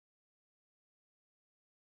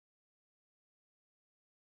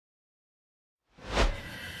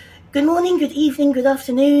Good morning, good evening, good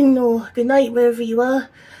afternoon, or good night, wherever you are.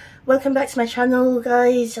 Welcome back to my channel,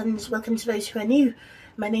 guys, and welcome to those who are new.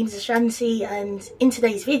 My name is Ashanti, and in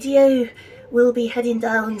today's video, we'll be heading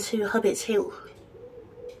down to Hubbard's Hill.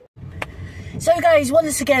 So guys,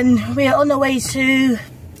 once again, we are on our way to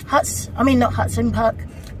not Hudson Park.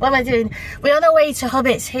 What am I doing? We're on our way to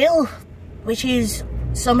Hubbard's Hill, which is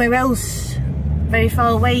somewhere else, very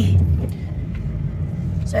far away.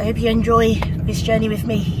 So I hope you enjoy this journey with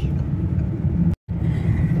me.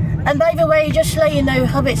 And by the way, just to let you know,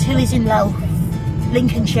 Hubbard's Hill is in Louth,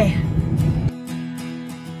 Lincolnshire.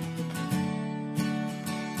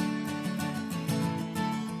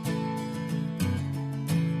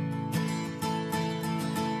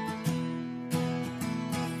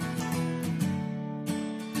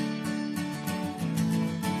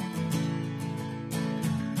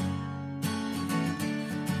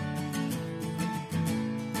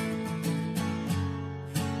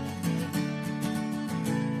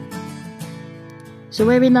 So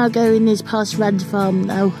where we're now going is past Rand Farm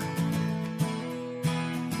now.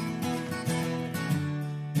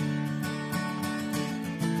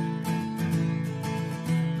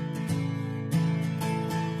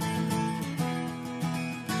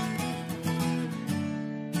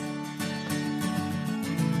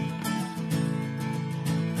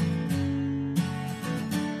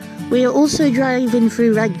 We are also driving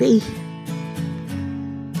through Rugby.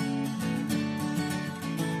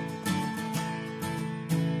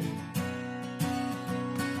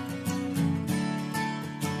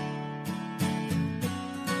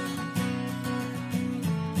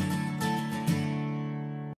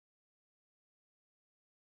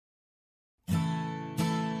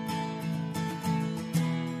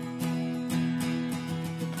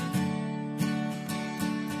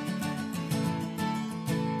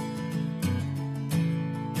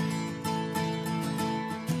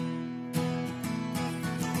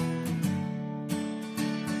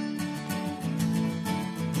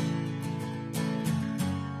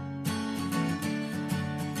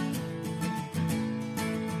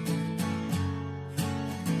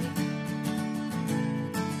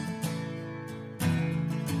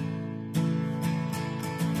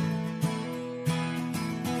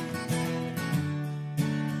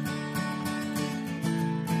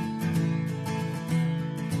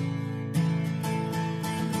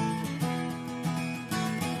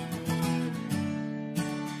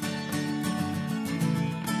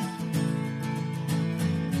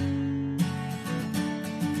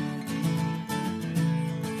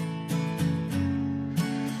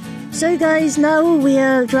 So guys, now we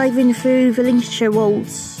are driving through the Lincolnshire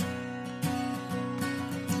Wolds.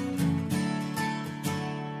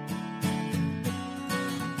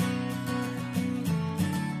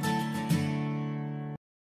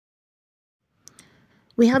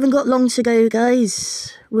 We haven't got long to go,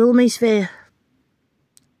 guys. We're almost there.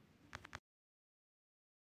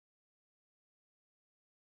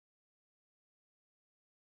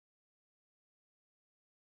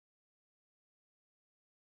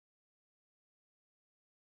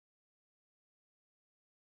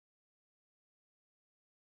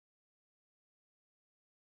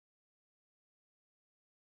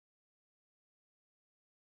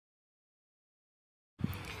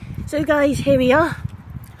 So guys, here we are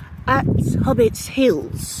at Hubbard's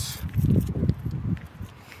Hills.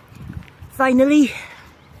 Finally,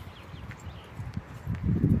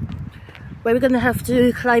 where we're going to have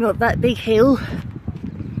to climb up that big hill.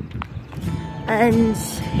 And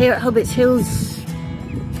here at Hubbard's Hills,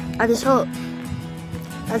 at the top,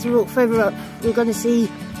 as we walk further up, we're going to see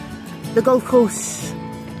the golf course.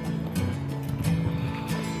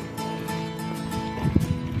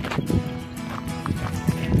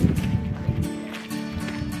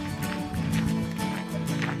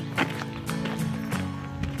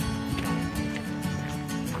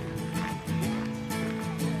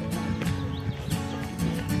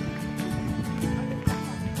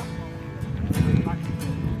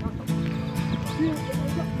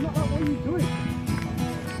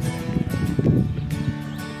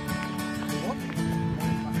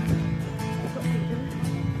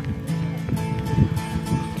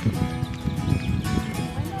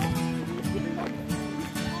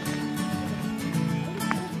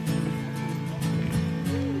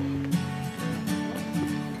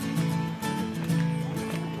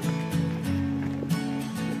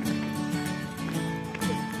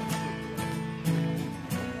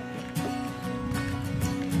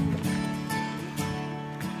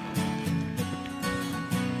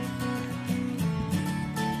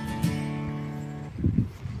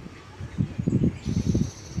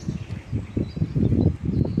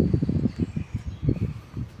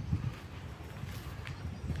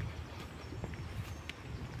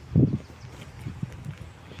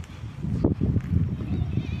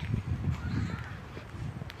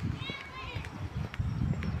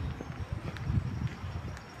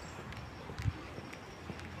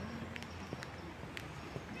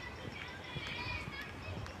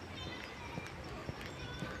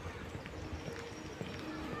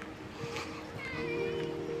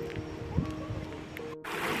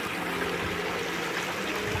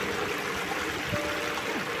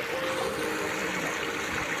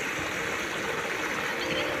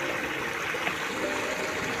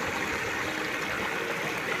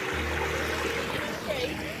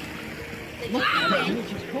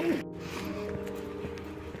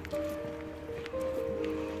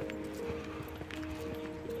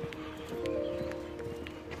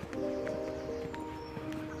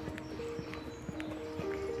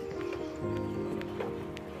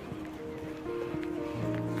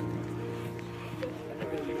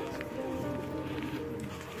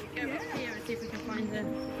 See if we can find them.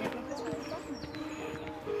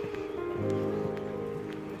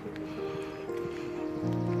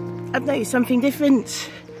 I've noticed something different.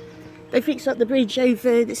 They fixed up the bridge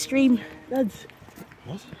over the stream, lads.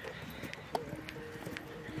 What?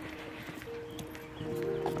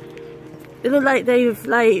 It looked like they've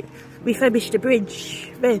refurbished the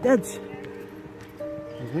bridge there, lads.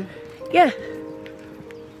 Mm-hmm. Yeah.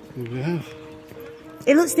 We have.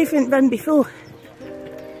 It looks different than before.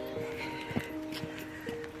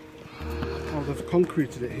 Oh, they've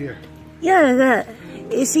concreted it here. Yeah,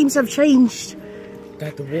 it seems to have changed.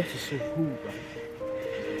 Dad, the water's so cool, right?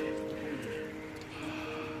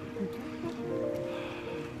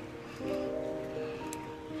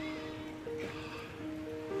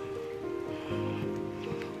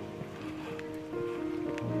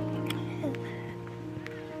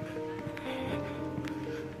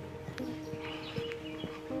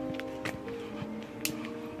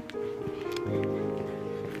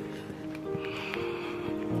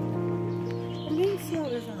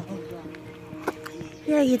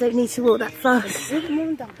 Yeah, you don't need to walk that fast. With mum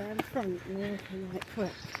and dad there in front and walking like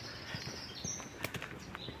quick.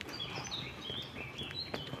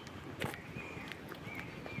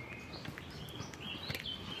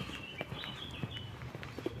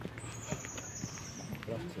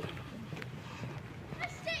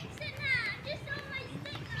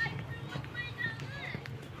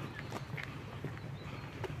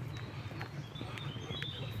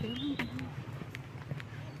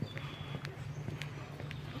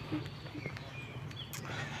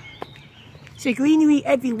 So greenery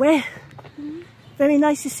everywhere. Very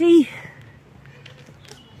nice to see.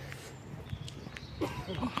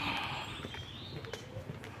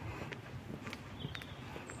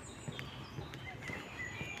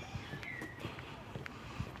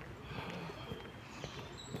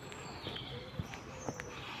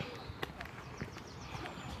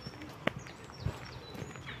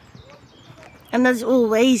 And as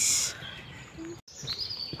always,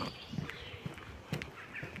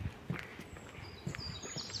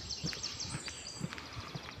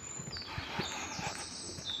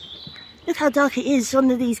 look how dark it is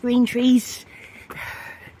under these green trees.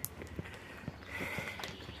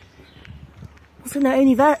 Also, not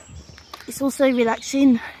only that, it's also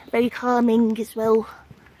relaxing, very calming as well.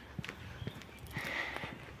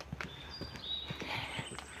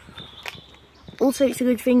 Also, it's a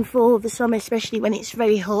good thing for the summer, especially when it's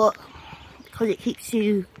very hot, because it keeps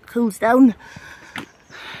you cools down.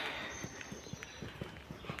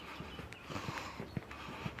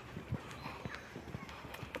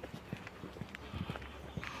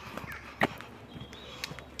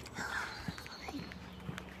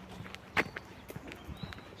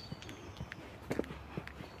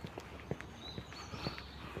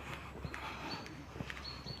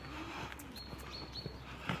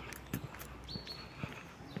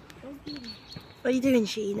 What are you doing,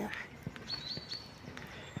 Sheena?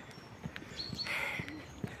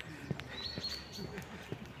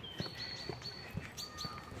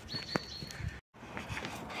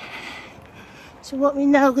 So what we're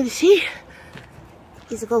now going to see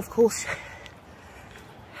is a golf course.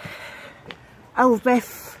 Out of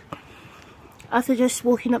breath after just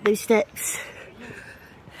walking up those steps.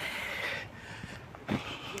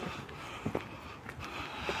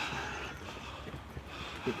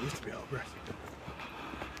 It used to be out of breath.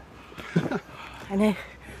 I know.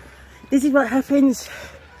 This is what happens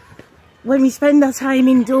when we spend our time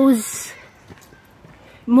indoors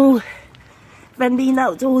more than being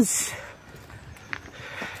outdoors.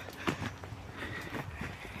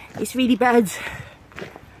 It's really bad.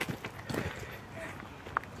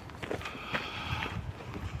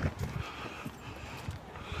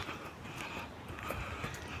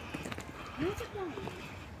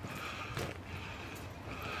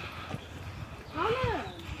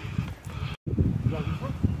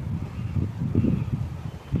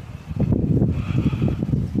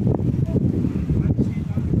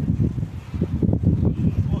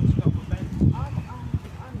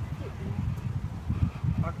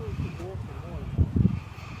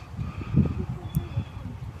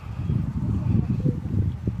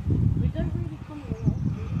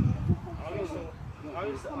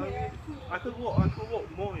 I could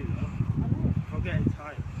walk more, you know. I'm getting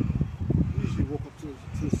tired. You usually walk up to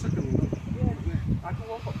the second one. Yeah, I can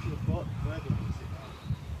walk up to the third one and sit down.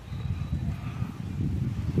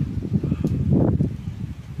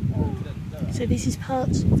 So this is part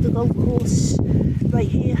of the golf course right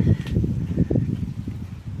here.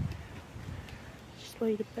 Just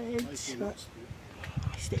by the beds, but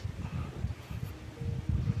still.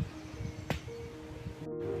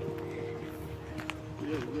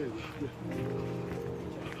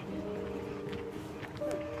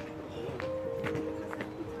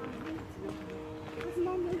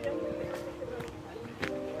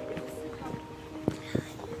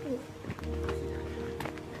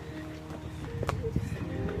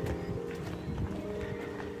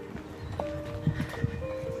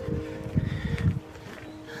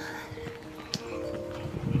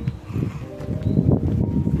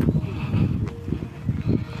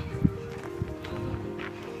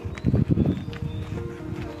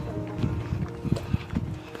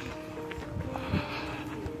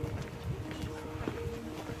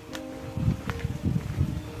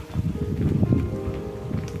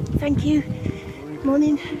 Thank you.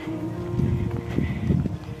 Morning.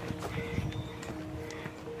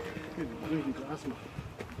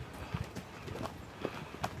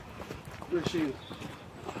 Where's she?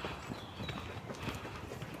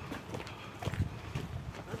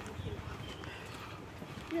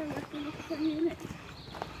 Yeah, I can look for you in it.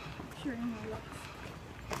 Sure, in my locks.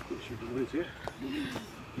 Make sure you can wait here.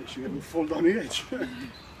 Make sure you haven't fallen down the edge.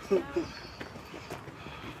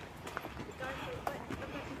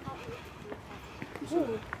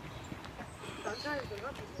 Oh, that guy's a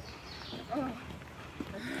rubber. Oh.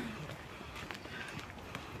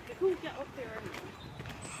 You couldn't get up there anyway.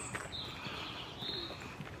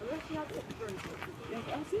 Unless you had something for him.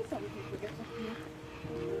 Yeah, I've seen some people get up here.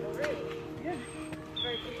 Oh, really? Yeah.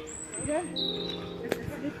 Very good. Yeah. If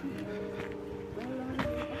it's different.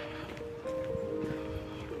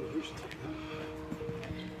 We should take that.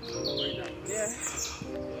 All the way down. Yeah.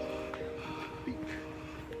 Peak.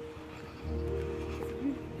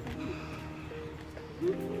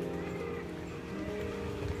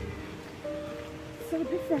 So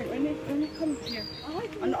different when you come here.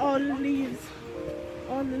 And all the leaves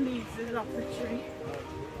is off the tree.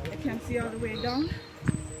 I can see all the way down.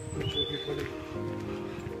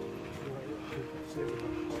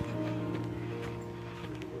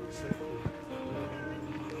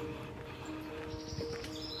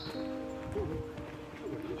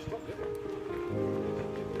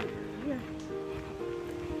 Yeah.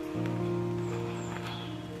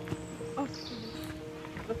 Oh,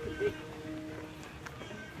 look at it.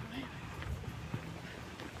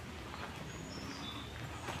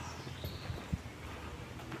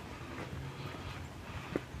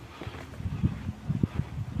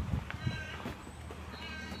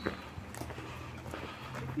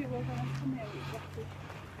 If you were going to come here,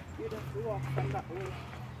 you'd have to walk from that way.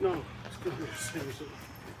 No, it's going to be the same as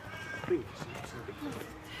I think it's the same.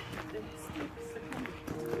 The steps are coming.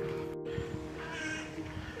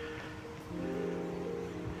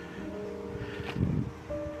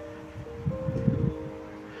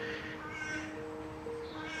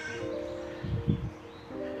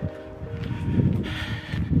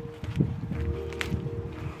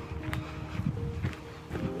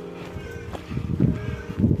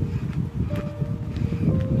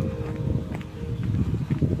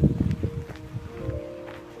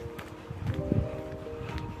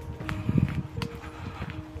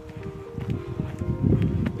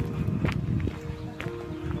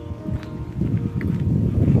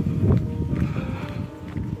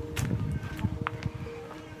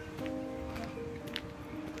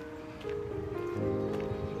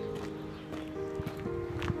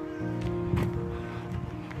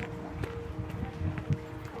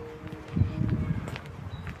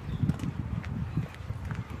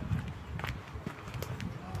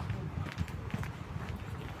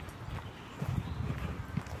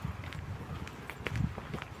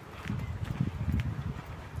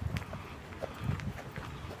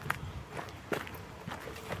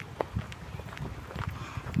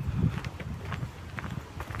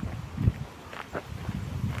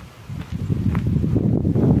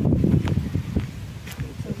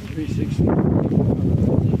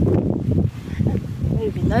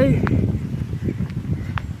 Moving now.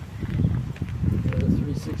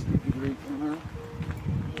 360-degree camera.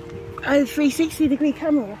 Oh, 360-degree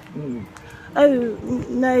camera? Mm. Oh,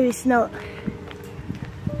 no, it's not.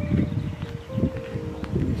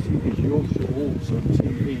 You see these Yorkshire Wolves on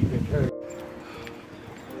TV, they're carrying.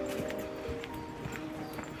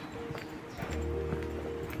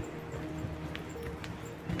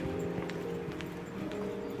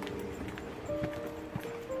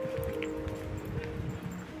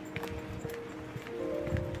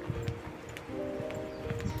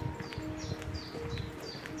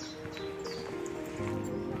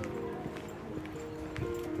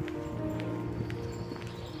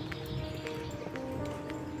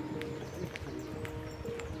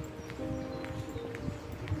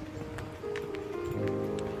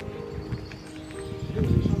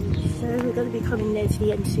 we're going to be coming there to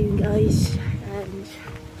the end soon, guys, and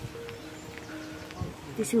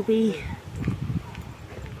this will be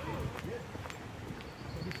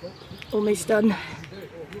almost done.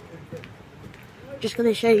 Just going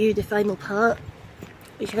to show you the final part,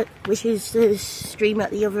 which is the stream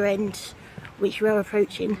at the other end, which we are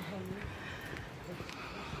approaching.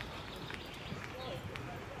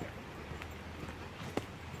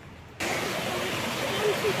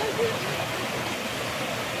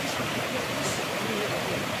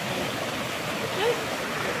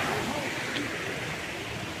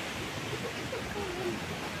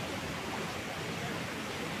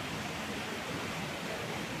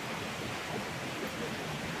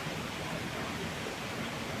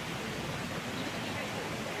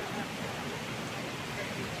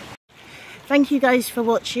 Thank you guys for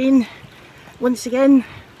watching. Once again,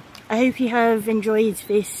 I hope you have enjoyed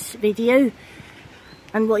this video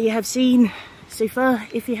and what you have seen so far.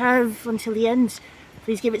 If you have until the end,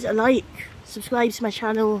 please give it a like, subscribe to my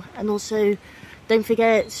channel, and also don't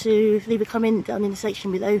forget to leave a comment down in the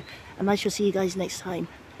section below, and I shall see you guys next time.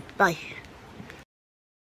 Bye.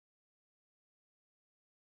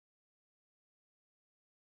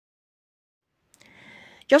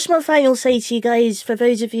 Just one final say to you guys, for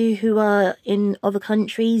those of you who are in other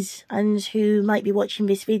countries and who might be watching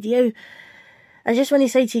this video, I just want to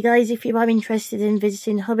say to you guys, if you are interested in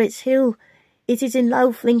visiting Hubbard's Hill, it is in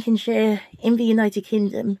Louth, Lincolnshire, in the United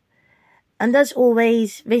Kingdom. And as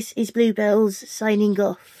always, this is Bluebells signing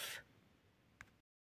off.